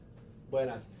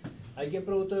Buenas. Hay quien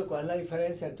preguntó cuál es la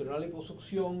diferencia entre una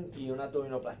liposucción y una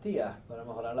abdominoplastía para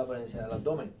mejorar la apariencia del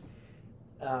abdomen.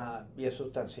 Y es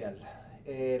sustancial.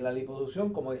 La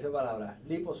liposucción, como dice la palabra,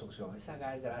 liposucción, es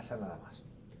sacar grasa nada más.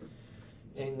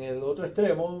 En el otro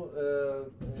extremo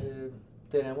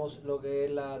tenemos lo que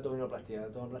es la abdominoplastía. La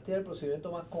abdominoplastía es el procedimiento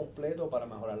más completo para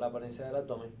mejorar la apariencia del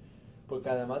abdomen, porque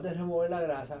además de remover la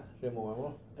grasa,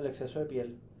 removemos el exceso de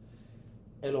piel.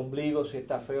 El ombligo, si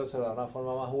está feo, se lo da de una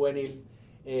forma más juvenil.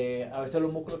 A veces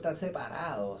los músculos están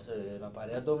separados, la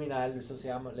pared abdominal, eso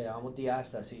le llamamos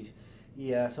diástasis.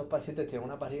 Y a esos pacientes tienen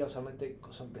una barriga usualmente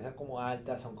empiezan como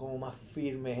altas, son como más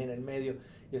firmes en el medio.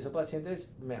 Y esos pacientes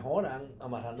mejoran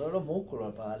amarrando los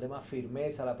músculos para darle más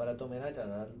firmeza a la pared abdominal y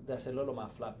tratar de hacerlo lo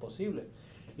más flat posible.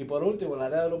 Y por último, en el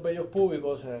área de los vellos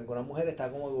púbicos, en algunas mujeres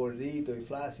está como gordito y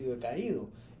flácido y caído.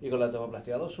 Y con la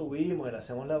abdominoplastía lo subimos y le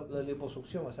hacemos la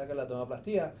liposucción. O sea que la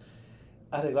abdominoplastía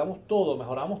arreglamos todo,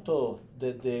 mejoramos todo,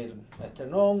 desde el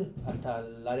esternón hasta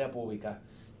el área púbica.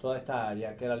 Toda esta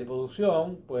área, que la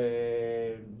liposucción,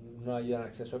 pues no ayuda en el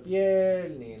exceso de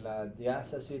piel, ni la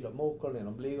diástasis, los músculos, ni el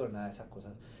ombligo, nada de esas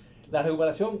cosas. La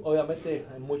recuperación, obviamente,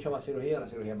 es mucho más cirugía, una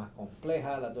cirugía más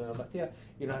compleja, la abdominoplastía,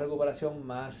 y una recuperación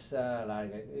más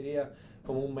larga. Yo diría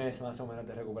como un mes más o menos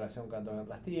de recuperación con la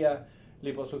abdominoplastía.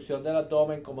 Liposucción del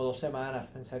abdomen, como 2 semanas,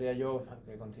 pensaría yo,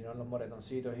 que continúan los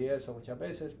moretoncitos y eso muchas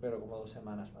veces, pero como 2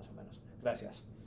 semanas más o menos. Gracias.